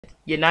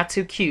You're not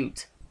too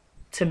cute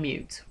to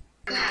mute.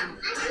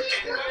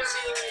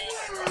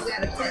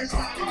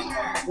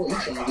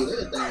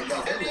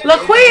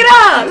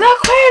 Laquita!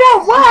 Laquita,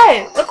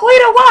 what?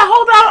 Laquita, what?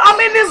 Hold on, I'm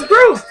in this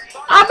group.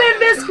 I'm in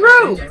this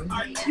group.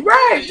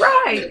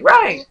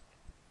 Right.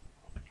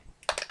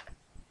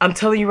 I'm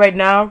telling you right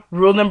now,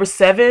 rule number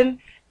 7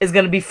 is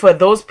going to be for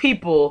those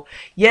people.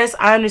 Yes,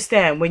 I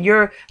understand. When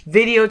you're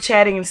video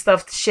chatting and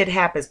stuff, shit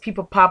happens.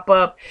 People pop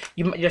up.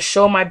 Your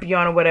show might be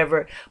on or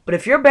whatever. But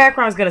if your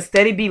background is going to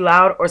steady be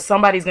loud, or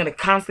somebody's going to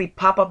constantly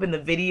pop up in the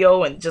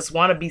video and just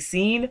want to be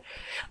seen,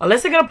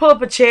 unless they're going to pull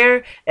up a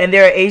chair and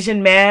they're an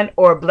Asian man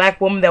or a black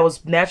woman that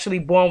was naturally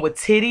born with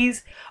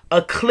titties,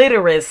 a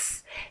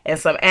clitoris, and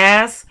some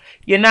ass,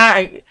 you're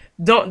not,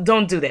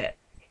 don't do that.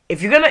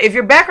 If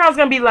your background's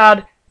going to be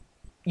loud,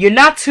 you're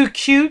not too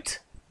cute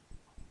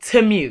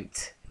to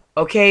mute.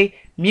 Okay?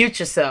 Mute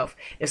yourself.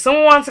 If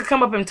someone wants to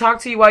come up and talk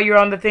to you while you're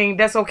on the thing,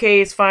 that's okay.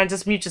 It's fine.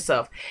 Just mute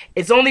yourself.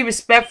 It's only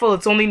respectful.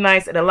 It's only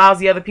nice. It allows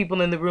the other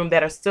people in the room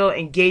that are still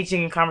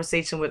engaging in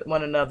conversation with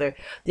one another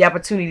the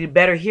opportunity to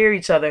better hear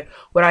each other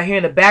without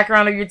hearing the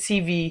background of your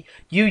TV,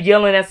 you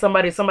yelling at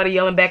somebody, somebody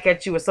yelling back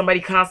at you, or somebody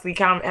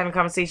constantly having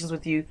conversations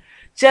with you.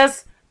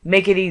 Just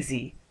make it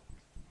easy.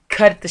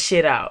 Cut the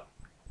shit out.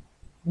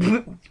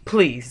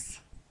 Please.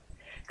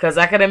 Because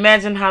I can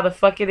imagine how the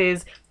fuck it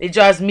is. It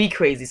drives me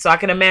crazy. So I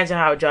can imagine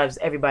how it drives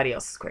everybody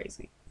else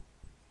crazy.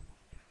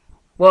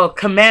 Well,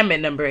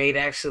 commandment number 8,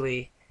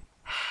 actually.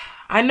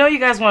 I know you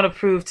guys want to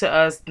prove to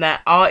us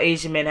that all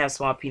Asian men have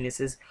small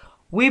penises.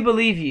 We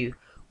believe you.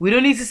 We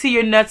don't need to see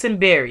your nuts and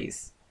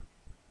berries.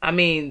 I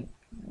mean,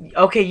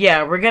 okay,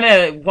 yeah, we're going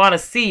to want to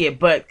see it.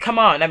 But come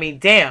on. I mean,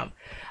 damn.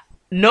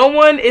 No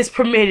one is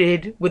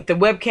permitted with the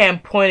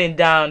webcam pointing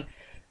down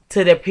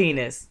to their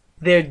penis,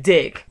 their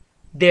dick,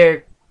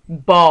 their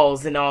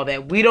balls and all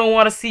that. We don't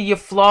want to see you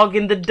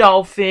flogging the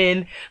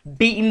dolphin,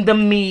 beating the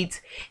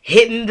meat,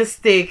 hitting the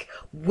stick,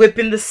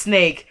 whipping the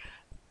snake.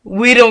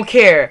 We don't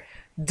care.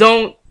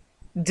 Don't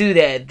do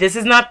that. This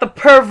is not the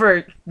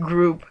pervert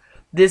group.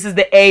 This is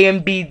the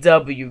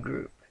Ambw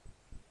group.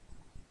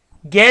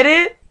 Get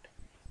it?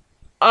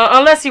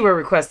 Unless you were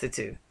requested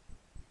to.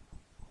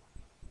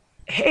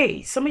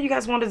 Hey, some of you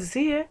guys wanted to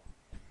see it.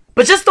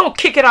 But just don't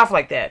kick it off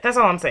like that. That's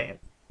all I'm saying.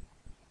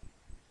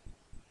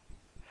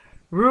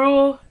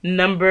 Rule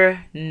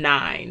number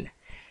 9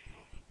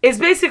 is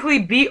basically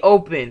be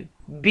open,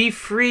 be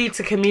free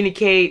to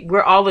communicate.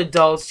 We're all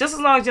adults, just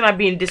as long as you're not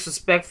being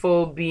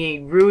disrespectful,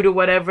 being rude or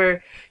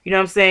whatever. You know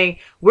what I'm saying?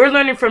 We're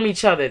learning from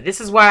each other. This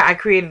is why I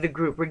created the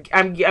group.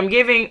 I'm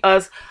giving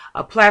us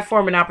a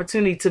platform and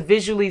opportunity to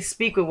visually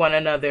speak with one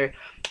another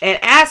and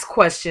ask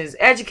questions,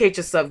 educate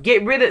yourself,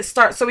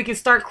 so we can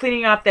start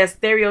cleaning out that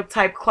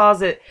stereotype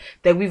closet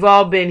that we've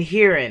all been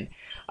hearing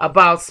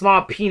about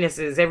small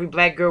penises. Every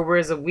black girl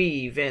wears a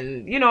weave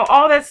and, you know,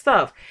 all that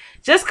stuff.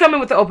 Just come in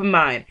with an open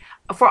mind.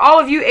 For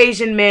all of you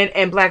Asian men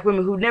and black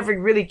women who never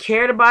really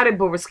cared about it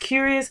but was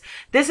curious,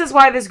 this is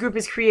why this group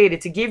is created,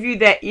 to give you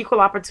that equal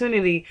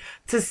opportunity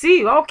to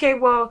see, okay,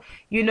 well,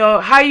 you know,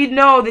 how you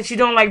know that you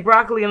don't like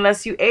broccoli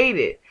unless you ate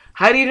it?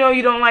 How do you know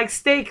you don't like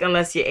steak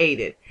unless you ate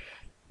it?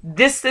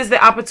 This is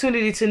the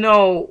opportunity to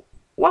know,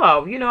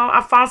 well, you know,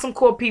 I found some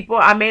cool people.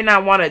 I may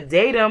not want to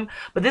date them,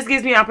 but this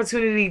gives me an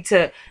opportunity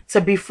to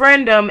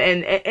befriend them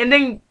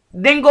and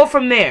then go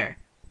from there.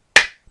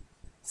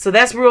 So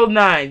that's rule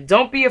 9.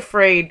 Don't be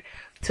afraid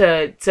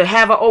to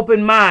have an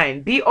open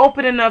mind. Be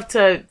open enough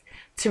to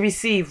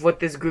receive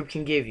what this group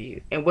can give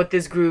you and what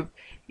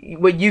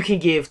you can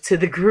give to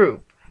the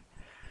group.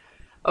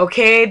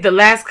 Okay, the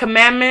last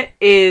commandment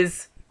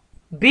is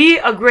be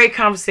a great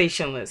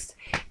conversationalist.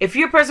 If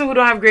you're a person who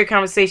don't have great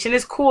conversation,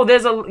 it's cool.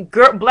 There's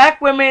black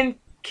women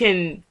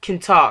can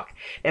talk,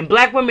 and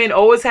black women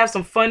always have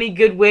some funny,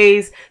 good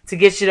ways to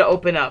get you to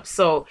open up.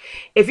 So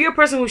if you're a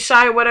person who's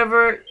shy or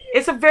whatever,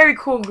 it's a very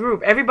cool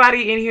group.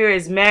 Everybody in here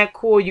is mad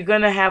cool. You're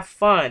gonna have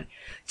fun.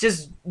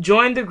 Just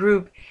join the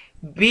group.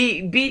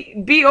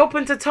 Be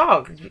open to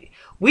talk.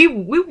 We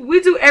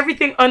do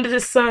everything under the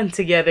sun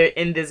together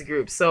in this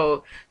group.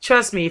 So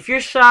trust me, if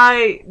you're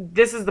shy,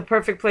 this is the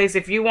perfect place.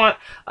 If you want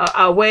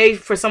a way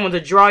for someone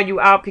to draw you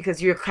out because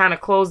you're kind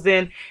of closed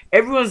in,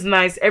 everyone's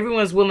nice.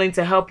 Everyone's willing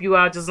to help you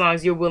out, just as long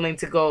as you're willing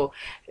to go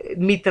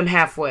meet them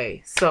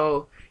halfway.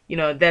 So, you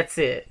know, that's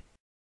it.